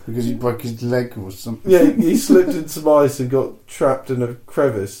something because he broke his leg or something. Yeah, he slipped in some ice and got trapped in a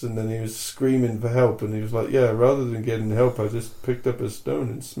crevice, and then he was screaming for help, and he was like, yeah, rather than getting help, I just picked up a stone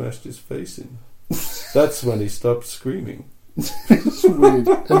and smashed his face in. That's when he stopped screaming. It's weird.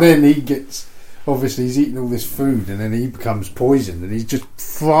 And then he gets, obviously he's eating all this food, and then he becomes poisoned, and he's just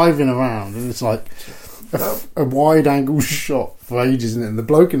thriving around, and it's like a wide angle shot for ages, and the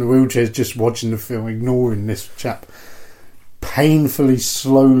bloke in the wheelchair is just watching the film, ignoring this chap painfully,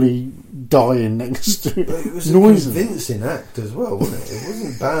 slowly dying next to But it was a noisily. convincing act as well, wasn't it? It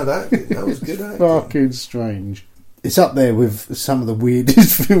wasn't bad acting. That was good acting. Fucking strange. It's up there with some of the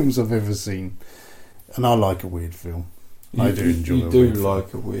weirdest films I've ever seen. And I like a weird film. I do enjoy you a do weird film.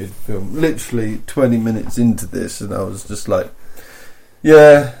 like a weird film. Literally 20 minutes into this and I was just like,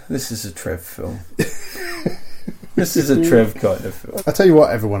 yeah, this is a Trev film. This is a Trev kind of film. I'll tell you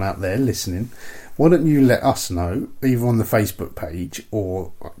what, everyone out there listening, why don't you let us know, either on the Facebook page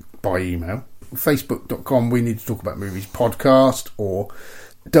or by email, facebook.com, we need to talk about movies podcast, or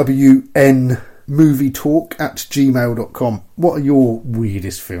wnmovietalk@gmail.com. What are your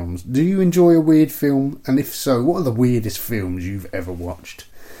weirdest films? Do you enjoy a weird film? And if so, what are the weirdest films you've ever watched?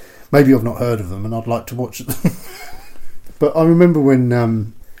 Maybe I've not heard of them and I'd like to watch them. But I remember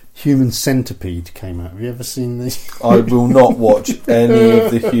when Human Centipede came out. Have you ever seen these? I will not watch any of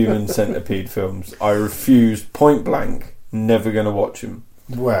the Human Centipede films. I refuse, point blank. Never going to watch them.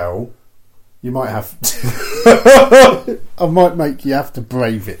 Well, you might have to. I might make you have to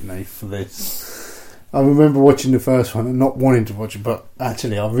brave it, Nate, for this. I remember watching the first one and not wanting to watch it, but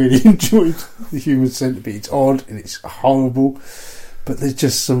actually I really enjoyed the Human Centipede. It's odd and it's horrible, but there's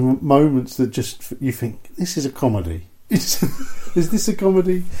just some moments that just you think, this is a comedy. Is this a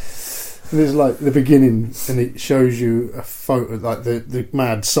comedy? And there's like the beginning, and it shows you a photo, like the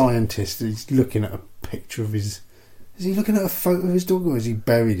mad scientist. He's looking at a picture of his. Is he looking at a photo of his dog, or has he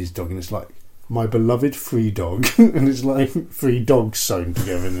buried his dog? And it's like, my beloved free dog, and it's like 3 dogs sewn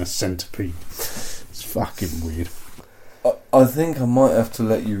together in a centipede. It's fucking weird. I think I might have to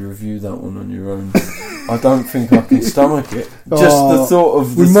let you review that one on your own. I don't think I can stomach it. Just the thought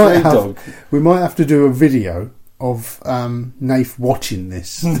of the free dog. We might have to do a video of Nath watching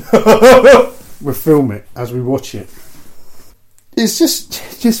this. We'll film it as we watch it. It's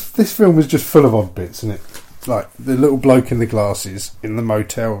just this film is just full of odd bits, isn't it? Like the little bloke in the glasses in the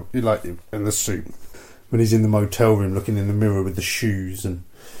motel, like in the suit, when he's in the motel room looking in the mirror with the shoes, and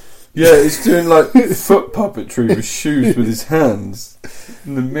yeah, he's doing like foot puppetry with shoes with his hands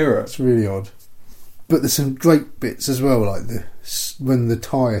in the mirror. It's really odd. But there's some great bits as well, like when the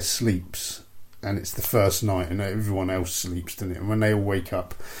Tyre sleeps. And it's the first night and everyone else sleeps, doesn't it? And when they all wake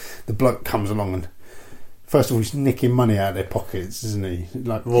up, the bloke comes along and first of all he's nicking money out of their pockets, isn't he?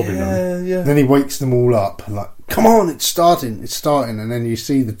 Like robbing them. Yeah. Then he wakes them all up and like, come on, it's starting. And then you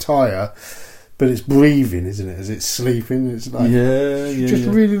see the Tyre, but it's breathing, isn't it? As it's sleeping. It's like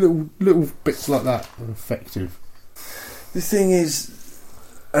really little bits like that are effective. The thing is,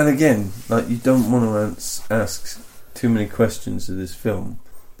 and again, like you don't want to ask too many questions of this film,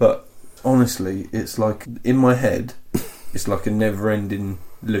 but honestly, it's like in my head, it's like a never-ending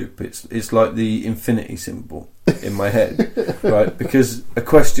loop. It's like the infinity symbol in my head, right? Because a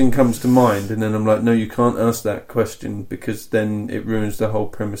question comes to mind, and then I'm like, no, you can't ask that question because then it ruins the whole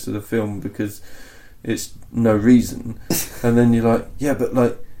premise of the film because it's no reason. And then you're like, yeah, but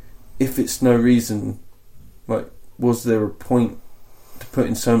like, if it's no reason, like, was there a point to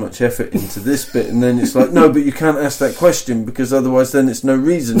putting so much effort into this bit? And then it's like, no, but you can't ask that question because otherwise then it's no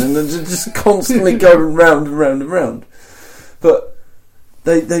reason, and then just constantly going round and round and round. But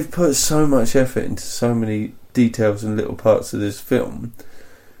they've put so much effort into so many details and little parts of this film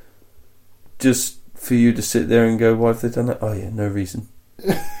just for you to sit there and go, why have they done that? Oh yeah, no reason.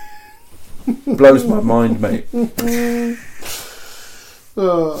 Blows my mind, mate. And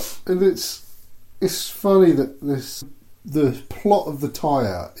it's funny that the plot of the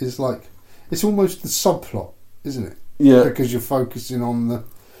Tyre is like, it's almost the subplot, isn't it? Yeah. Because you're focusing on the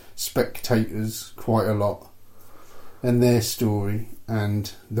spectators quite a lot and their story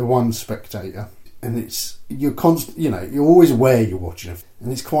and the one spectator, and you're always aware you're watching it,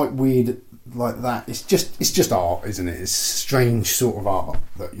 and it's quite weird like that. It's just art, isn't it? It's strange sort of art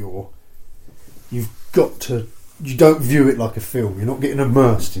that you don't view it like a film. You're not getting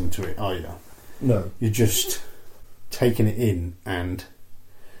immersed into it, are you? No. You're just taking it in and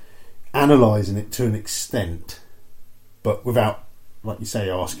analysing it to an extent, but without, like you say,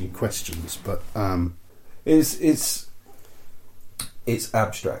 asking questions. But it's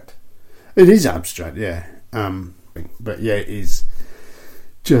abstract. It is abstract, yeah. But yeah, it is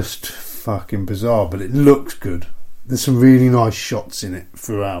just fucking bizarre. But it looks good. There's some really nice shots in it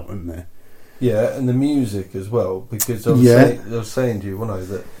throughout, isn't there? Yeah, and the music as well. Because I was saying to you, wasn't I,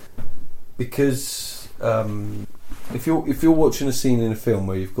 that because if you're watching a scene in a film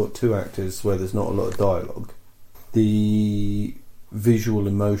where you've got 2 actors where there's not a lot of dialogue, the visual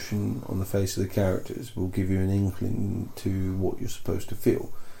emotion on the face of the characters will give you an inkling to what you're supposed to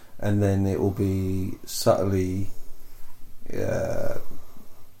feel, and then it will be subtly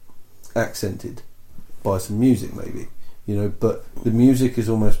accented by some music, maybe, but the music is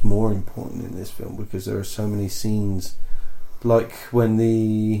almost more important in this film because there are so many scenes, like when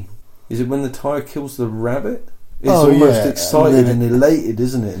the Tyre kills the rabbit. It's almost excited and elated,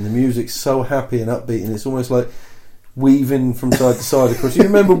 isn't it? And the music's so happy and upbeat, and it's almost like weaving from side to side across. You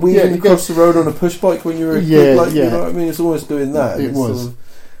remember weaving across the road on a push bike when you were a kid? Like, you know what I mean? It's almost doing that. It was.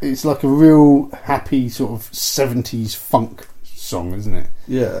 It's like a real happy sort of 70s funk song, isn't it?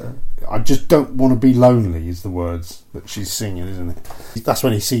 Yeah. I just don't want to be lonely is the words that she's singing, isn't it? That's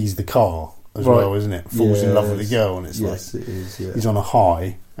when he sees the car as well, isn't it? Falls in love with the girl, and it's it is, yeah. He's on a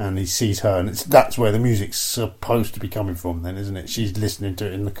high and he sees her, and that's where the music's supposed to be coming from then, isn't it? She's listening to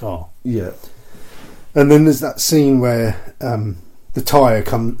it in the car. Yeah. And then there's that scene where the Tyre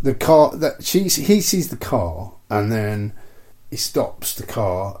he sees the car, and then he stops the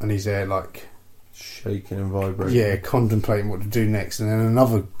car and he's there like shaking and vibrating. Yeah, contemplating what to do next, and then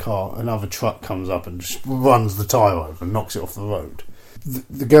another truck comes up and just runs the Tyre over and knocks it off the road.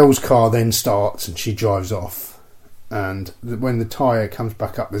 The girl's car then starts and she drives off, and when the Tyre comes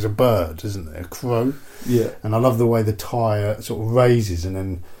back up, there's a bird, isn't there? A crow. Yeah. And I love the way the Tyre sort of raises, and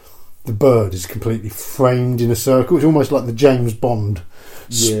then the bird is completely framed in a circle. It's almost like the James Bond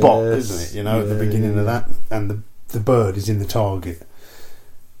spot, isn't it? You know, at the beginning of that, and the bird is in the target,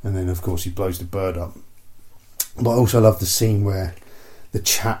 and then of course he blows the bird up. But I also love the scene where the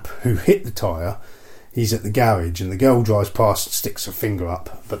chap who hit the Tyre, he's at the garage, and the girl drives past, sticks her finger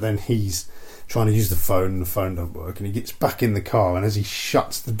up, but then he's trying to use the phone and the phone don't work, and he gets back in the car, and as he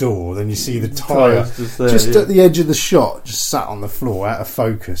shuts the door, then you see the Tyre just at the edge of the shot, just sat on the floor out of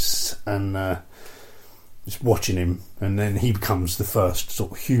focus, and just watching him, and then he becomes the first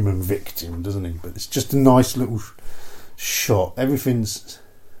sort of human victim, doesn't he? But it's just a nice little shot. Everything's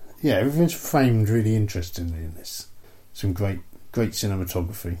framed really interestingly in this. Some great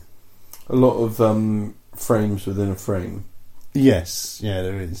cinematography. A lot of frames within a frame. Yes, yeah,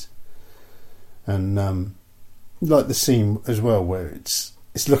 there is. And like the scene as well where it's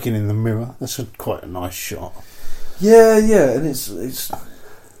looking in the mirror. That's quite a nice shot. Yeah, and it's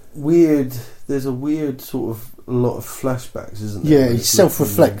weird. There's a weird sort of a lot of flashbacks, isn't there? Yeah, he's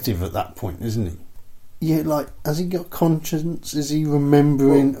self-reflective at that point, isn't he? Yeah, like, has he got conscience? Is he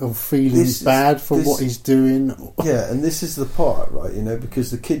remembering or feeling bad for what he's doing? Yeah, and this is the part, right,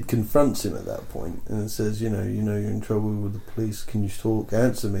 because the kid confronts him at that point and says, you know you're in trouble with the police, can you talk,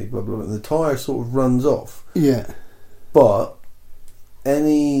 answer me, blah, blah, blah. And the Tyre sort of runs off. Yeah. But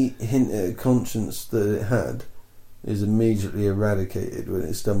any hint at conscience that it had is immediately eradicated when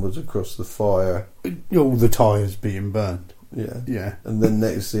it stumbles across the fire. All the tyres being burned. Yeah. Yeah. And then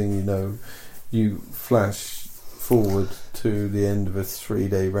next thing you know, you flash forward to the end of a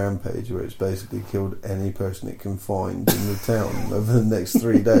 3-day rampage where it's basically killed any person it can find in the town over the next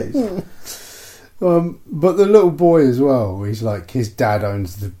 3 days. But the little boy as well, he's like, his dad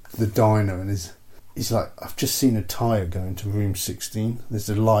owns the diner, and he's like, I've just seen a Tyre go into room 16. There's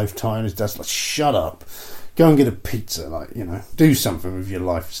a live Tyre, and his dad's like, shut up. Go and get a pizza, do something with your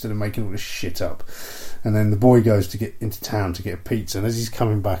life instead of making all this shit up. And then the boy goes to get into town to get a pizza, and as he's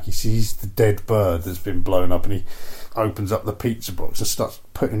coming back, he sees the dead bird that's been blown up, and he opens up the pizza box and starts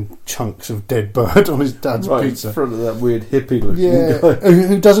putting chunks of dead bird on his dad's pizza. In front of that weird hippie looking guy.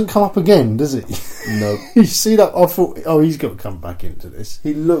 Who doesn't come up again, does he? No. You see that? I thought, he's got to come back into this.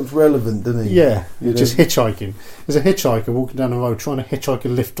 He looked relevant, didn't he? Yeah, just hitchhiking. There's a hitchhiker walking down the road trying to hitchhike a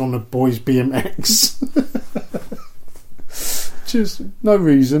lift on a boy's BMX. Just no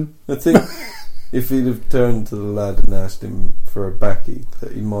reason. I think if he'd have turned to the lad and asked him for a baccy,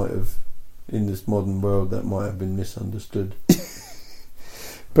 that he might have, in this modern world, that might have been misunderstood.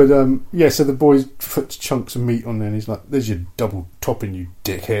 But so the boy puts chunks of meat on there, and he's like, "There's your double topping, you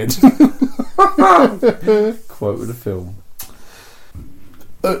dickhead." Quote of the film.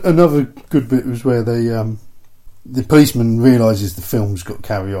 Another good bit was where the policeman realises the film's got to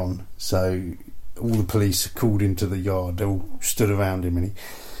carry on, so all the police are called into the yard. They all stood around him, and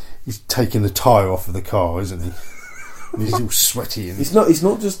he's taking the Tyre off of the car, isn't he? And he's all sweaty. And He's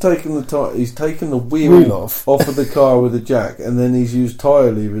not just taking the Tyre. He's taken the wheel off of the car with a jack, and then he's used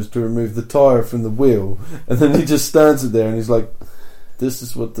tyre levers to remove the tyre from the wheel, and then he just stands there and he's like, "This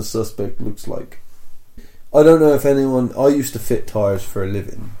is what the suspect looks like." I don't know if anyone. I used to fit tyres for a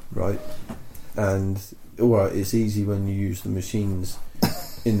living, right? And alright, it's easy when you use the machines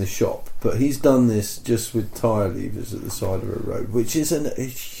in the shop, but he's done this just with tyre levers at the side of a road, which is a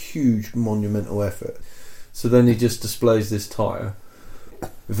huge monumental effort. So then he just displays this tyre.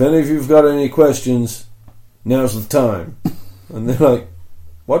 If any of you've got any questions, now's the time. And they're like,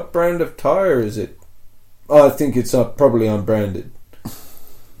 "What brand of tyre is it?" "Oh, I think it's probably unbranded."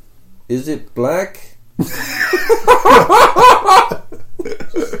 "Is it black?"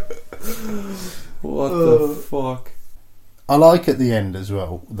 What the fuck? I like at the end as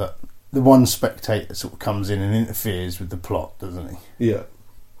well that the one spectator sort of comes in and interferes with the plot, doesn't he? Yeah.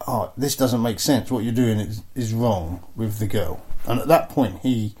 Oh, this doesn't make sense. What you're doing is wrong with the girl. And at that point,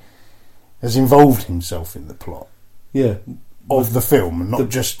 he has involved himself in the plot. Yeah. Of the film, and not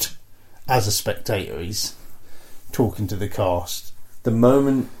just as a spectator. He's talking to the cast. The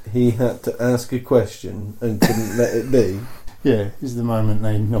moment he had to ask a question and couldn't let it be. Yeah, is the moment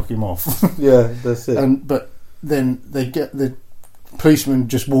they knock him off. Yeah, that's it. But then they get the policeman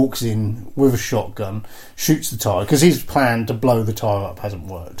just walks in with a shotgun, shoots the tyre, because his plan to blow the tyre up hasn't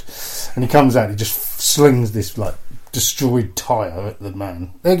worked. And he comes out, he just slings this like destroyed tyre at the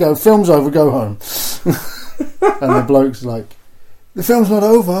man. There you go, film's over, go home. And the bloke's like, the film's not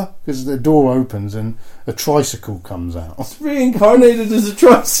over, because the door opens and a tricycle comes out. It's reincarnated as a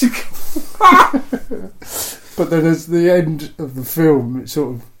tricycle. But then as the end of the film, it's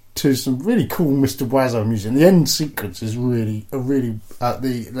sort of to some really cool Mr. Wazzo music. The end sequence is really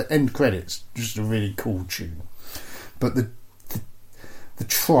the end credits, just a really cool tune. But the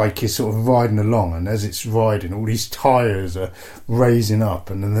trike is sort of riding along, and as it's riding, all these tyres are raising up,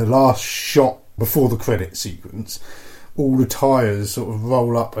 and then the last shot before the credit sequence, all the tyres sort of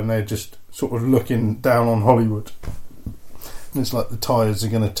roll up, and they're just sort of looking down on Hollywood. And it's like the tyres are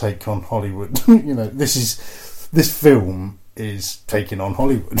going to take on Hollywood. You know, this film is taking on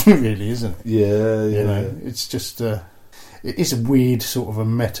Hollywood, really, isn't it? Yeah. You know, it's just it is a weird sort of a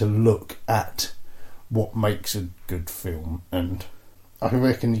meta look at what makes a good film, and I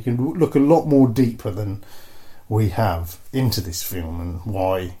reckon you can look a lot more deeper than we have into this film, and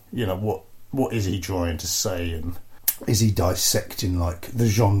why, you know, what is he trying to say, and is he dissecting like the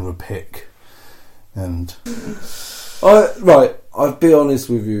genre pick? And I'll be honest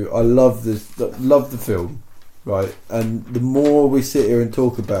with you, I love the film, right? And the more we sit here and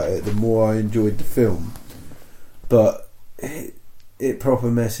talk about it, the more I enjoyed the film. But it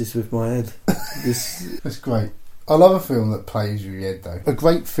proper messes with my head. That's great. I love a film that plays with your head, though. A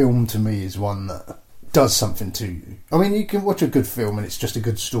great film to me is one that does something to you. I mean, you can watch a good film and it's just a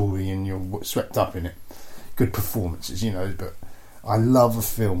good story and you're swept up in it. Good performances, you know, but I love a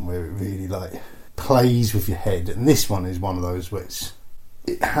film where it really like plays with your head, and this one is one of those where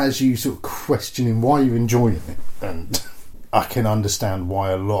it has you sort of questioning why you're enjoying it, and I can understand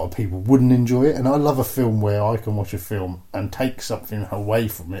why a lot of people wouldn't enjoy it. And I love a film where I can watch a film and take something away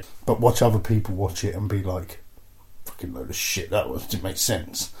from it, but watch other people watch it and be like, fucking load of shit, that didn't make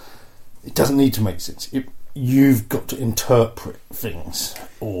sense. It doesn't need to make sense. You've got to interpret things,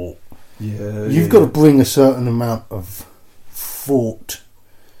 or you've got to bring a certain amount of thought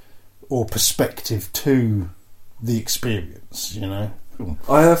or perspective to the experience, you know.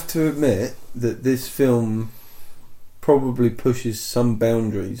 I have to admit that this film probably pushes some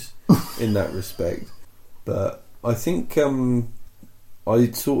boundaries in that respect, but I think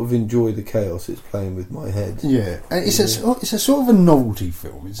I sort of enjoy the chaos it's playing with my head. Yeah, and it's a sort of a novelty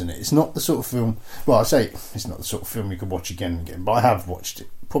film, isn't it? It's not the sort of film. Well, I say it's not the sort of film you could watch again and again, but I have watched it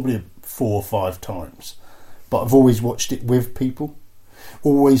probably 4 or 5 times. But I've always watched it with people.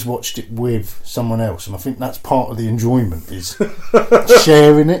 Always watched it with someone else, and I think that's part of the enjoyment is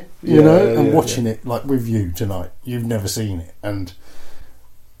sharing it, you know, and watching it like with you tonight. You've never seen it, and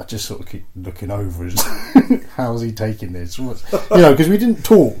I just sort of keep looking over as how's he taking this? You know, because we didn't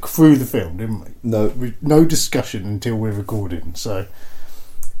talk through the film, didn't we? No discussion until we're recording. So,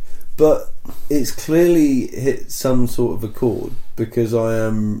 but it's clearly hit some sort of a chord, because I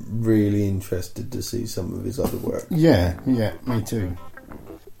am really interested to see some of his other work. Yeah, me too.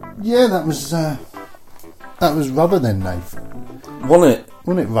 Yeah, that was Rubber then, Nath. Wasn't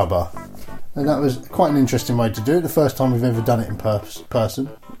it Rubber? And that was quite an interesting way to do it. The first time we've ever done it in person.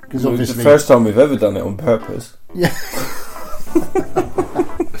 Because obviously, the first time we've ever done it on purpose. Yeah.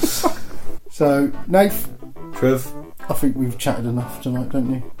 So, Nath. Trev. I think we've chatted enough tonight,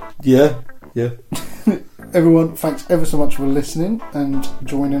 don't you? Yeah. Everyone, thanks ever so much for listening and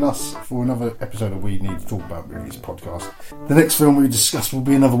joining us for another episode of We Need to Talk About Movies podcast. The next film we discuss will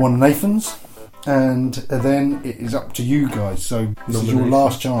be another one of Nathan's, and then it is up to you guys. So this is your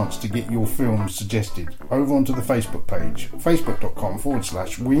last chance to get your films suggested over onto the Facebook page,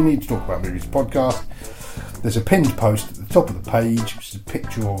 facebook.com/We Need to Talk About Movies podcast. There's a pinned post at the top of the page, which is a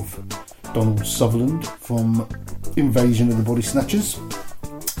picture of Donald Sutherland from Invasion of the Body Snatchers.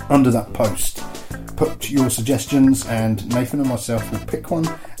 Under that post, put your suggestions, and Nathan and myself will pick one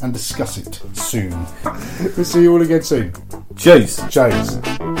and discuss it soon. We'll see you all again soon. Cheers. The